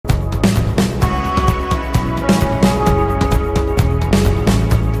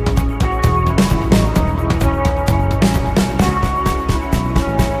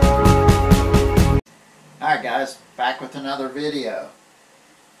another video.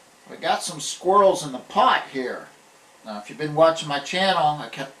 We got some squirrels in the pot here. Now if you've been watching my channel, I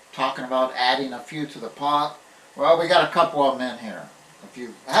kept talking about adding a few to the pot. Well, we got a couple of them in here. If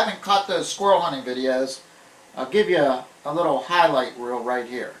you haven't caught those squirrel hunting videos, I'll give you a little highlight reel right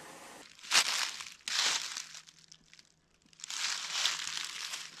here.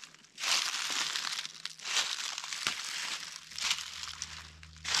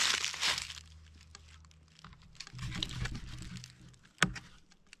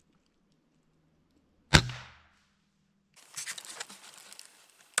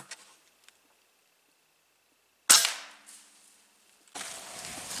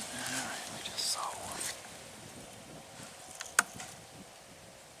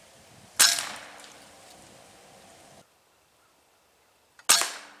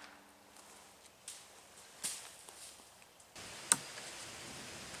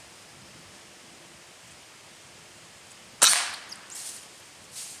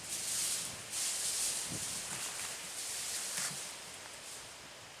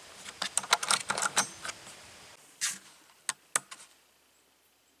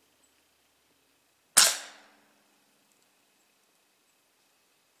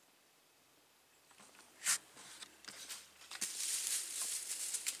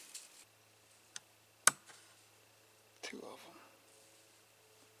 Two of them.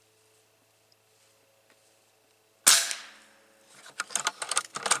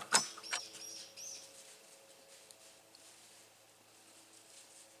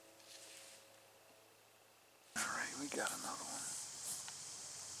 All right, we got another one.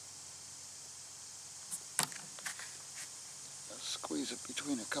 Let's squeeze it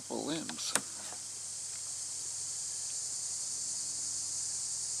between a couple limbs.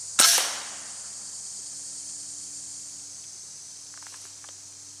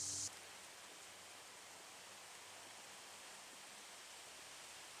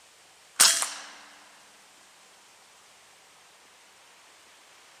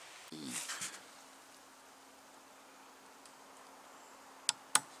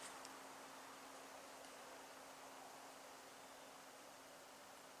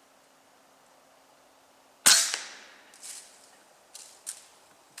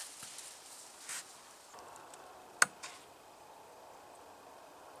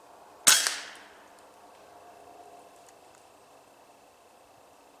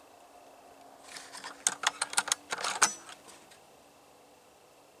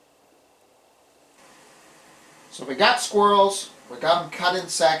 So we got squirrels, we got them cut in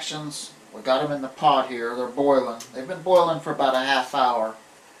sections, we got them in the pot here, they're boiling. They've been boiling for about a half hour.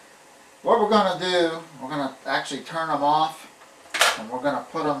 What we're going to do, we're going to actually turn them off and we're going to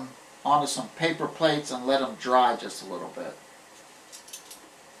put them onto some paper plates and let them dry just a little bit.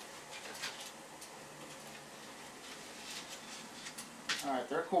 Alright,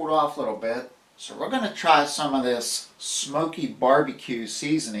 they're cooled off a little bit. So we're going to try some of this smoky barbecue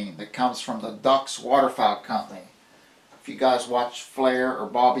seasoning that comes from the Ducks Waterfowl Company. If you guys watch Flair or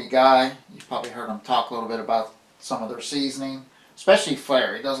Bobby Guy, you've probably heard them talk a little bit about some of their seasoning. Especially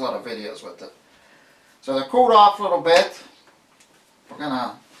Flair, he does a lot of videos with it. So they're cooled off a little bit. We're going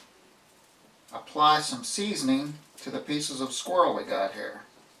to apply some seasoning to the pieces of squirrel we got here.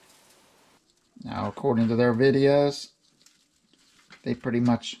 Now according to their videos, they pretty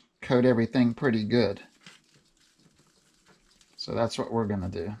much coat everything pretty good. So that's what we're going to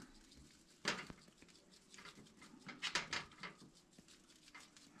do.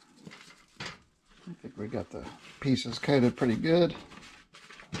 I think we got the pieces coated pretty good.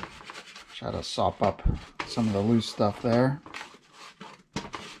 Try to sop up some of the loose stuff there.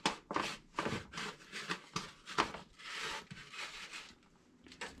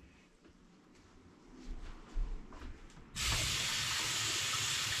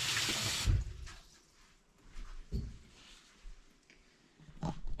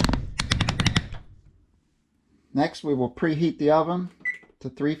 Next, we will preheat the oven to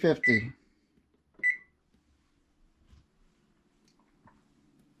 350.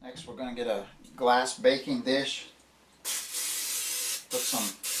 Next, we're going to get a glass baking dish. Put some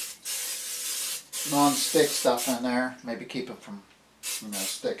non-stick stuff in there. Maybe keep it from,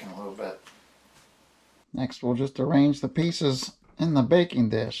 sticking a little bit. Next, we'll just arrange the pieces in the baking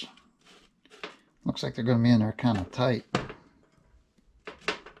dish. Looks like they're going to be in there kind of tight.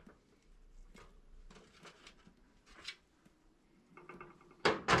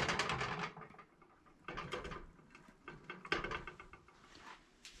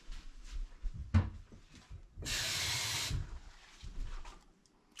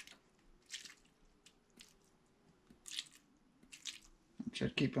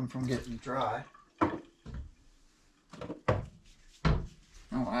 Should keep them from getting dry.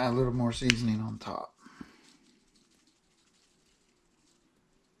 Add a little more seasoning on top.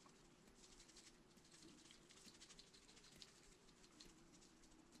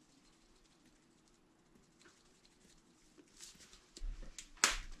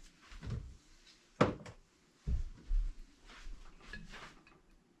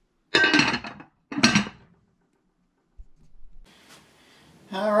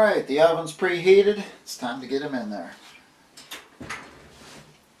 Alright, the oven's preheated. It's time to get them in there.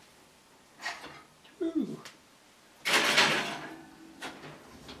 Ooh.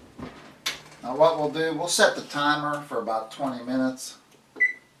 Now what we'll do, we'll set the timer for about 20 minutes.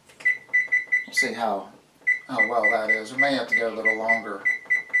 We'll see how well that is. We may have to go a little longer.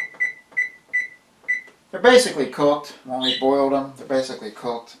 They're basically cooked. When we boiled them, they're basically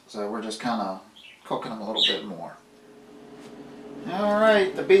cooked. So we're just kind of cooking them a little bit more.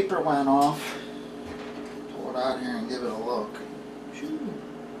 Alright, the beeper went off. Pull it out here and give it a look. Shoo,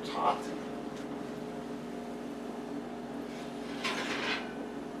 it's hot.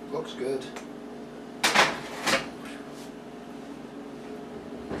 Looks good.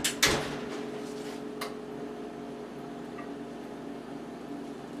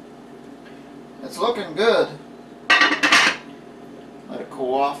 It's looking good. Let it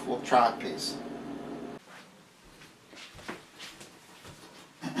cool off. We'll try a piece.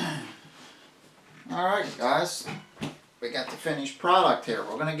 Alright guys, we got the finished product here.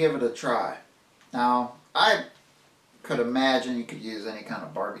 We're going to give it a try. Now, I could imagine you could use any kind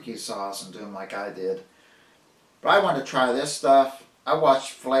of barbecue sauce and do them like I did. But I wanted to try this stuff. I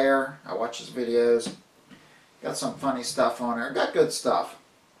watched Flair. I watched his videos. Got some funny stuff on there. Got good stuff.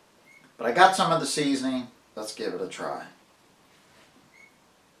 But I got some of the seasoning. Let's give it a try.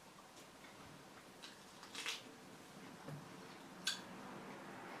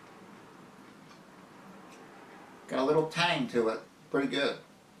 Got a little tang to it. Pretty good.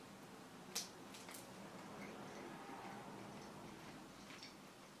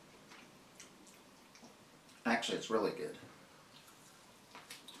 Actually, it's really good.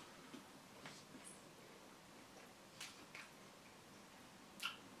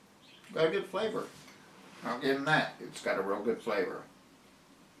 Got a good flavor. I'll give him that. It's got a real good flavor.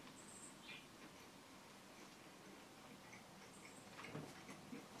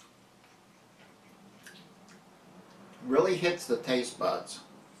 Really hits the taste buds.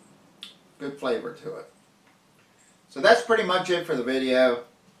 Good flavor to it. So that's pretty much it for the video.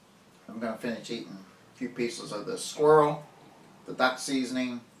 I'm going to finish eating a few pieces of this squirrel. The duck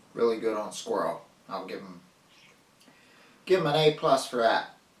seasoning, really good on squirrel. I'll give them an A+ for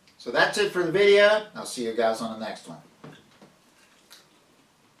that. So that's it for the video. I'll see you guys on the next one.